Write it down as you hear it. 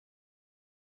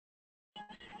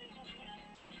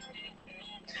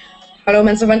Hallo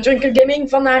mensen van Junker Gaming,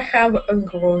 vandaag gaan we een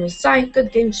gewone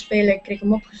Sidecut game spelen. Ik kreeg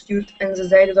hem opgestuurd en ze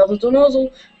zeiden dat het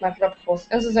onnozel, maar grappig was.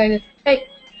 En ze zeiden, hey,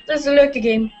 dat is een leuke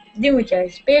game, die moet jij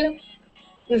spelen.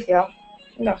 Dus ja,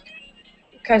 ik dacht,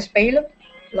 ik ga spelen,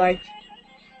 live.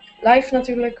 Live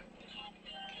natuurlijk,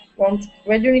 want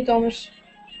wij doen niet anders,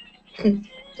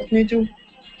 tot nu toe.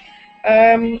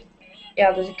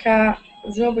 Ja, dus ik ga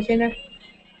zo beginnen.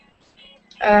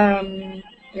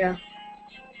 Ja,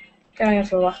 ik ga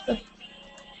even wachten.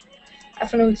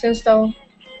 Even nog iets instellen.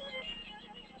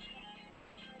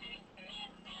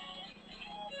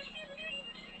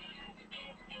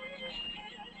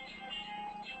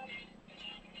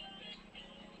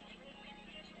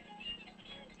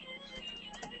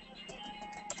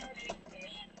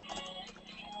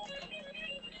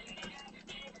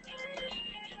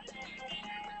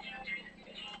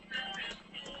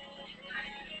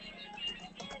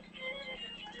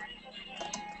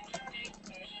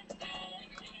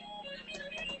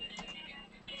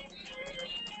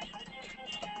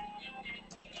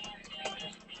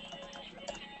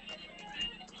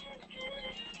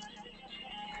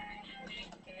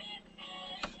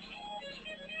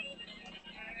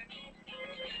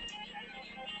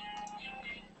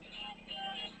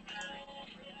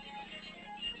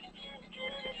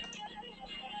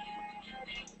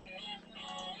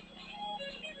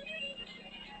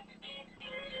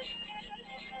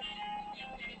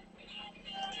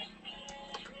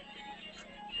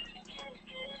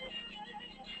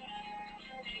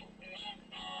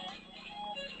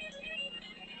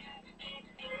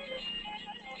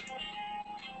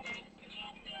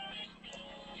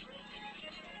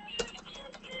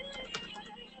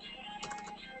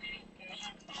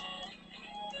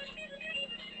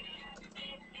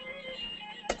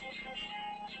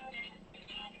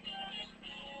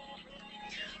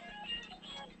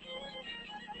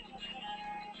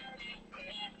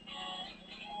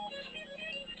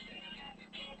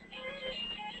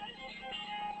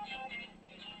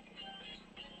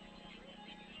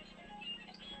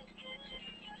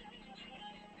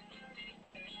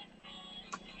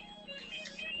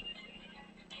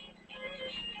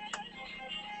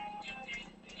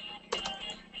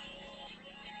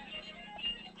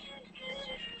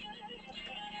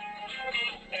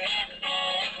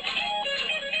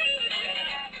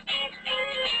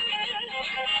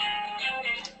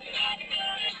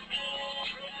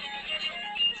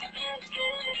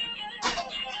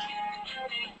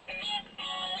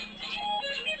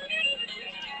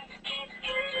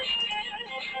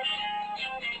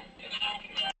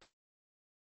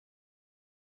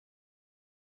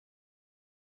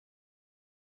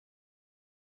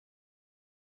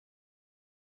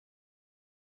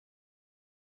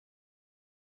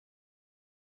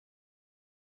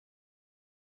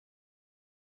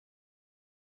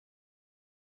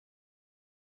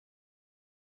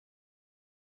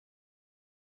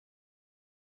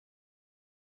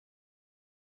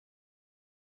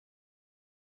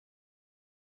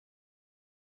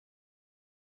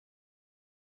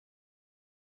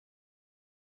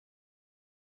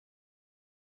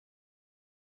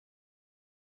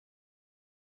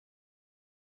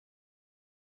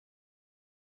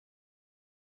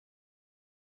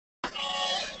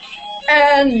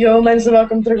 En yo mensen,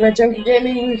 welkom terug bij Junker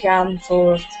Gaming. We gaan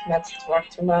voort met het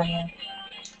wachtvermaken.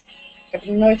 Ik heb het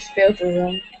nooit gespeeld,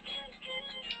 dus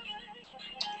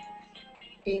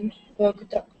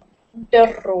welke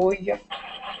de rode.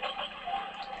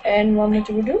 En wat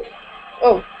moeten we doen?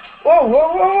 Oh,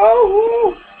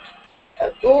 wow.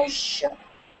 Oh shit.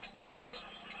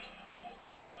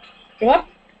 Kom op.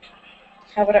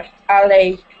 Gaan we er.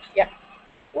 Allee. Ja.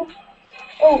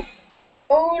 Oh.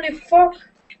 Holy fuck.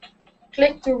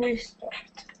 Click to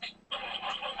restart.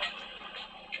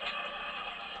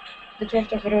 Dit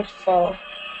wordt een grote val.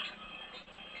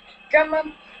 Come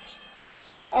on.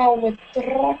 Oude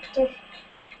tractor.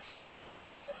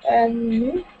 En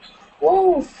nu?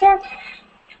 Wow, fuck.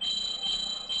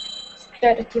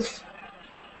 Sterretjes.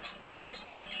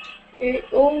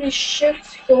 Holy shit.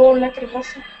 Gewoon lekker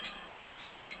gassen.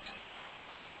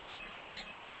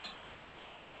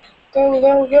 Go,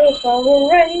 Power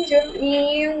Ranger.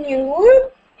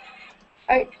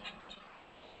 Ai.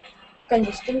 Kan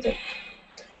je stinten.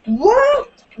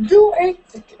 Wat doe ik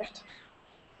verkeerd?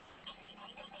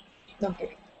 Dank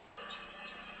je.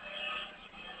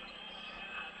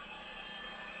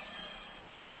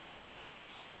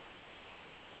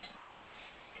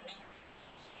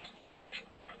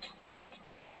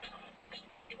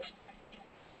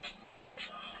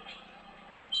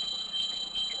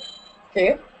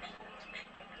 Oké.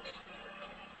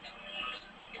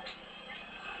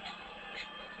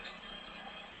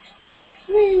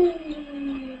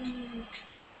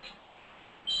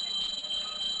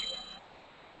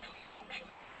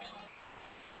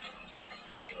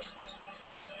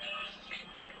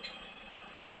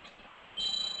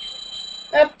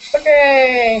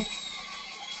 Hoppakee.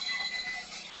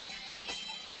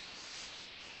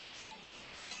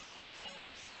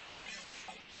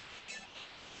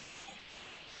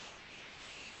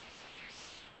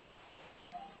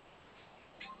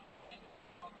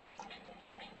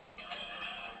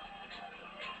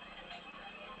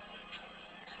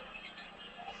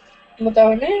 Moet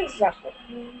dat weer zakken?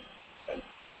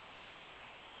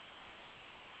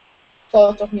 Zal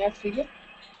het toch niet uitvliegen?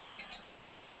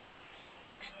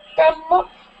 Kom op.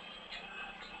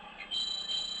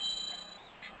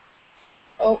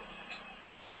 Oh.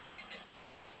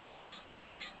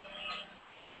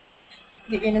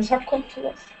 Die ene zak komt te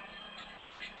los.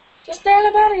 De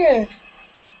steile bergen.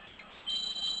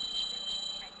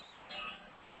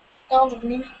 Kan toch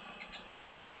niet?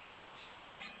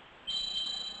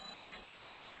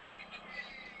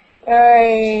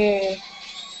 Hey.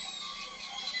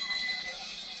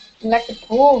 Lekker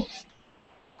pro.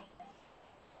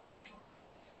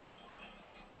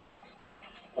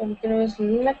 Dan kunnen we eens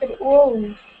lekker...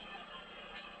 Wow.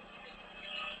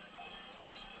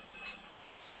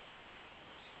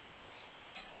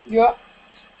 Ja.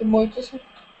 De mooi tussen.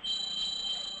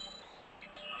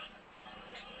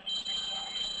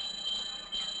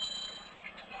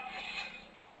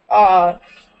 Ah.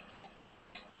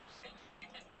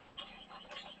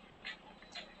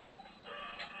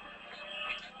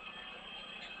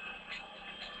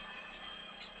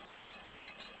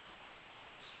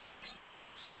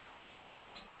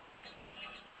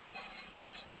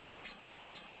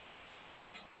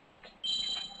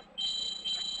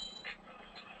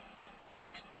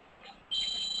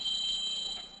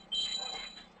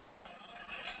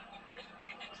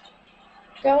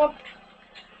 Kom op.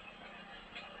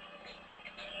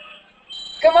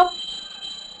 Kom op.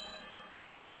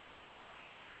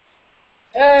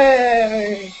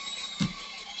 Hey.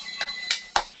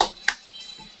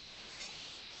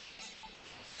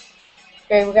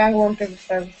 Oké, we gaan gewoon tegen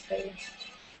cijfers spelen.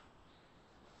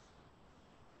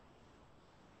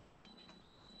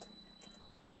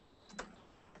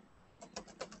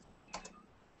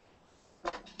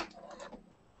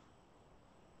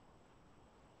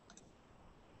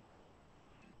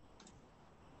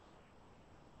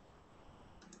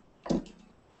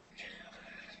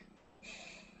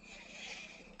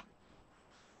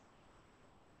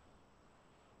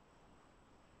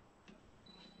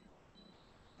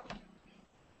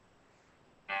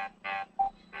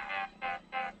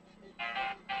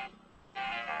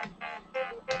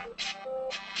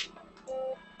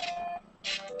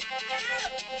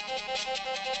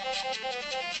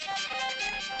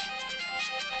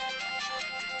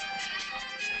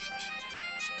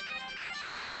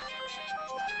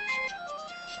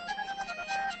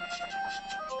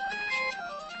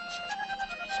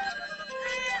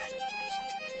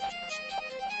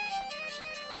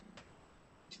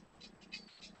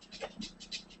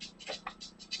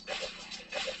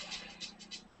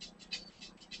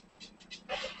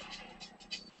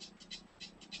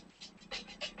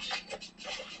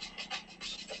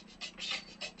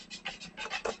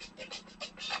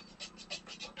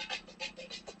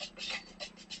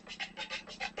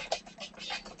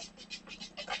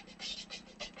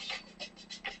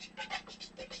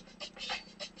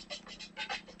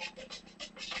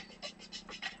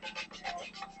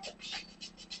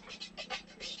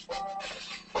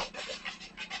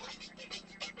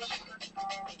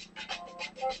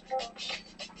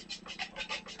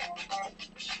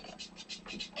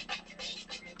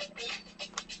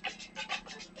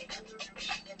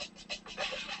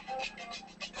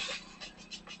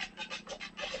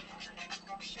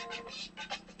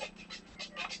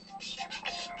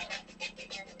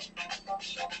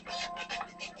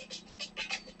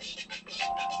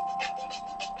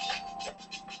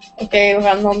 Oké, we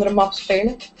gaan een andere map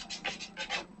spelen.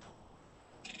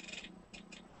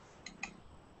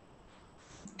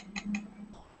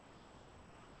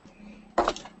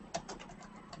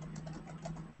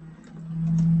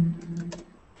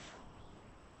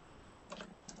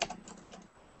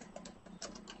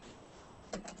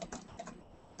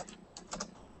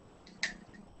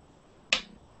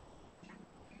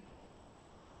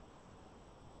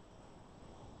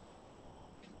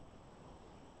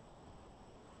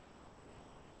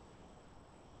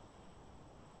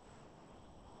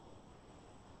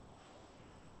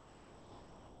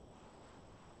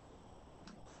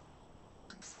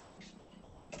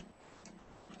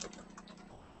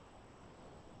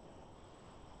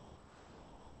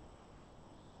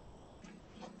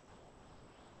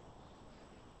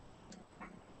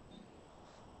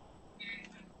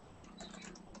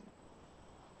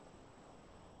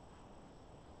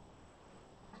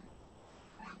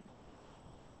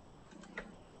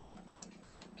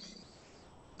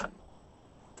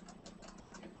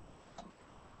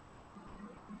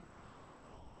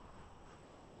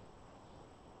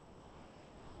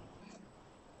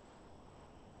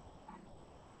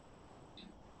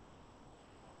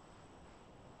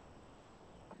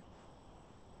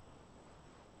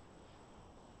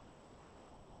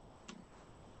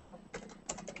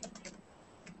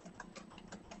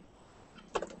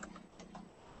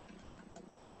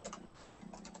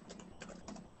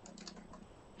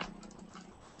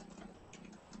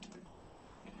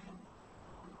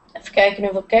 kijken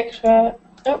hoeveel kijkers we...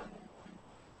 Oh.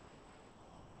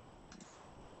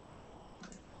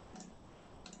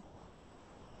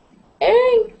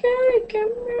 Eén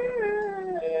kijker.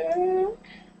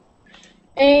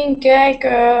 Eén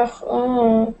kijker.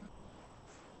 Oh.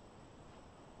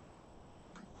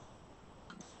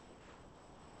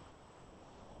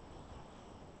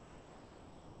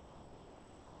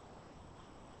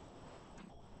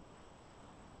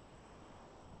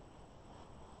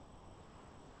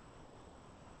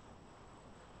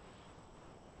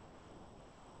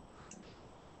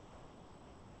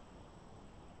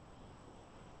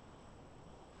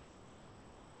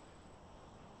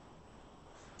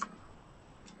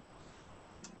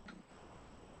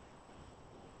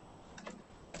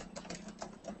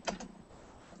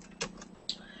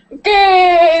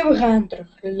 Oké, we gaan terug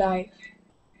live.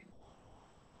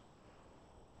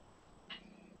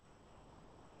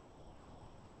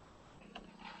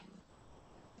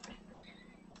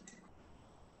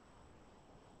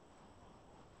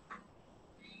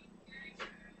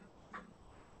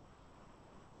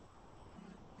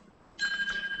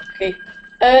 Oké,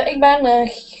 ik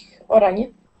ben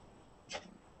oranje.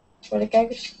 Voor de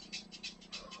kijkers.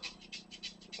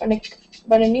 En ik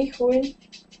ben er niet goed in.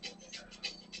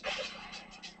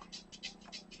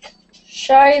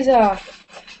 Scheisse.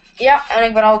 Ja, en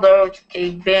ik ben al dood.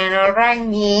 Ik ben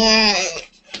oranje.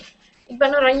 Ik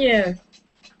ben oranje.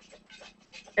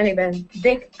 En ik ben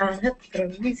dik aan het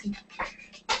verliezen.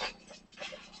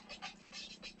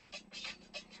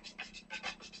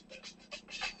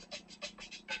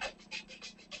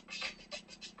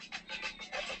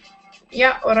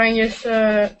 Ja, oranje is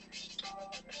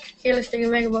geel is tegen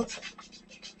mij gebot.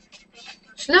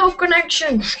 Snel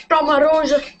connection, stomme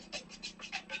roze.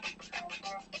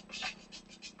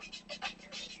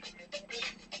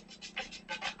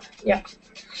 Ja.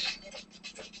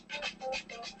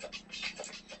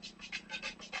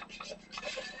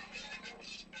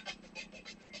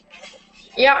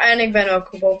 Ja, en ik ben ook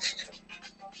gebotst.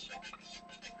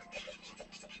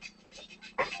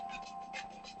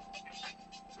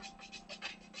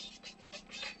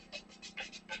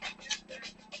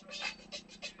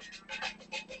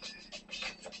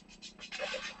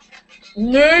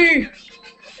 Nee!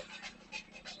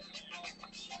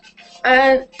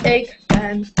 En ik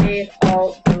ben weer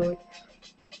al dood.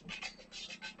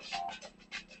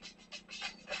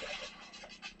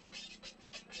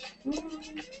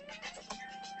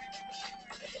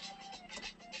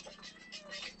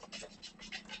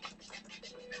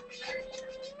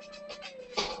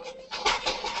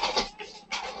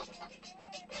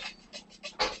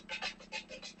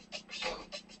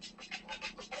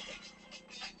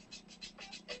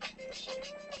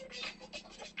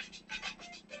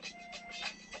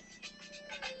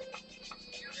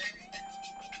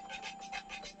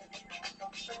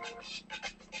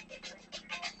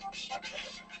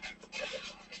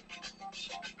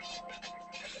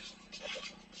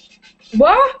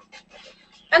 Wat?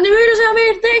 En de muren zijn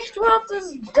weer dicht, wat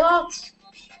is dat?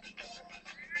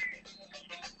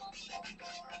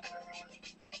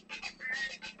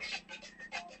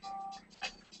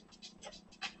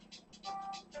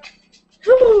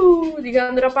 Oeh, die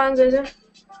gaan erop aanzetten.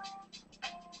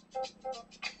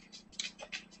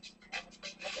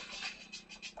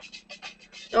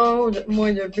 Oh, dat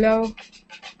mooi door blauw.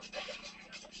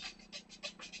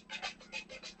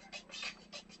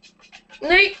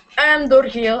 Nee, en door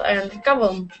geel en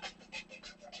kabon.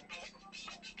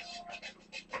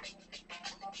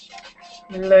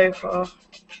 Leuk hoor.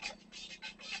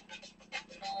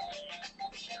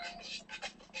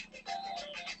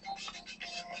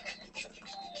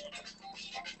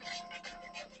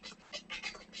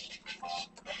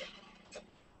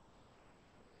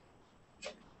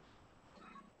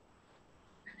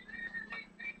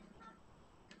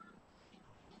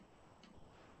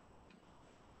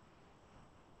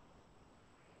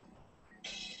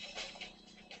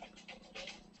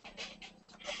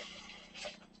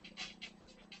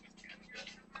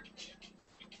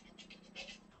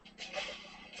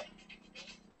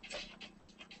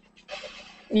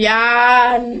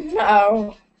 Ja,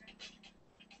 nou.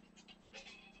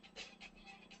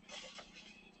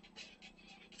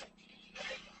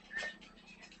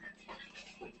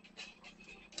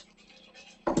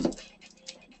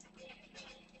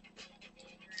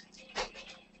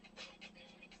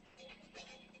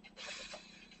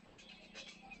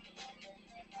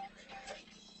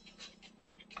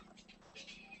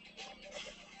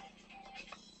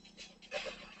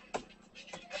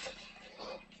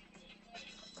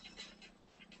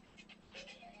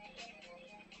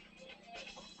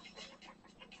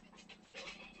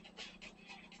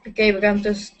 Oké, we gaan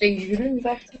dus tegen groen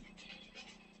vechten.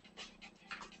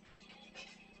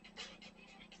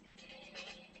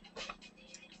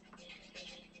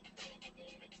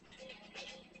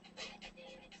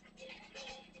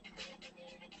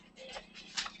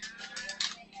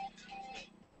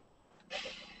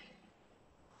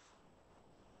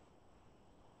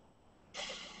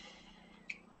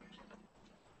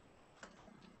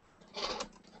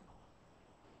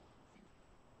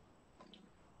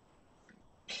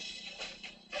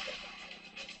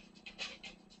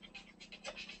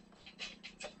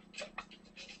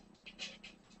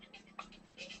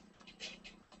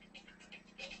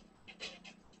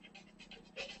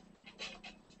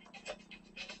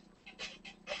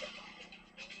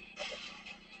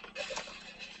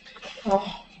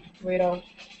 Oh, weer al.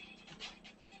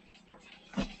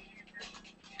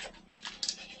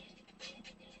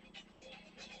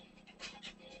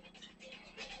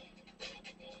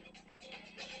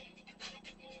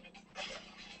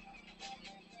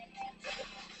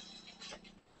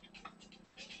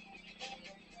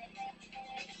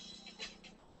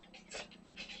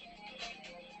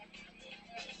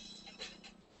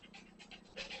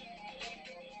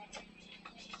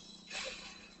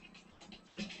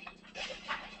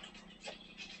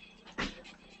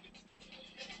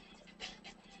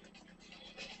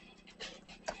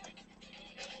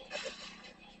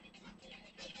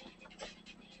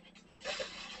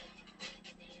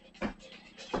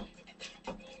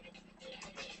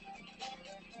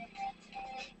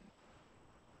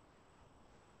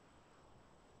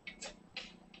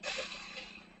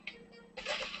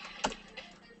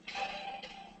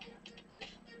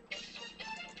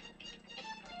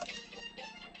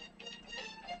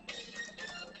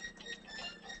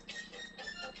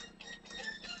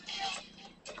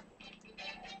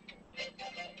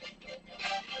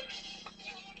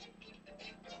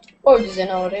 Oh, die zijn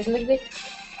al redelijk dik.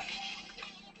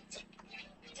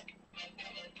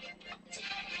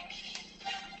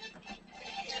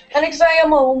 En ik sta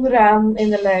helemaal onderaan in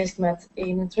de lijst met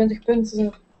 21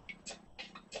 punten.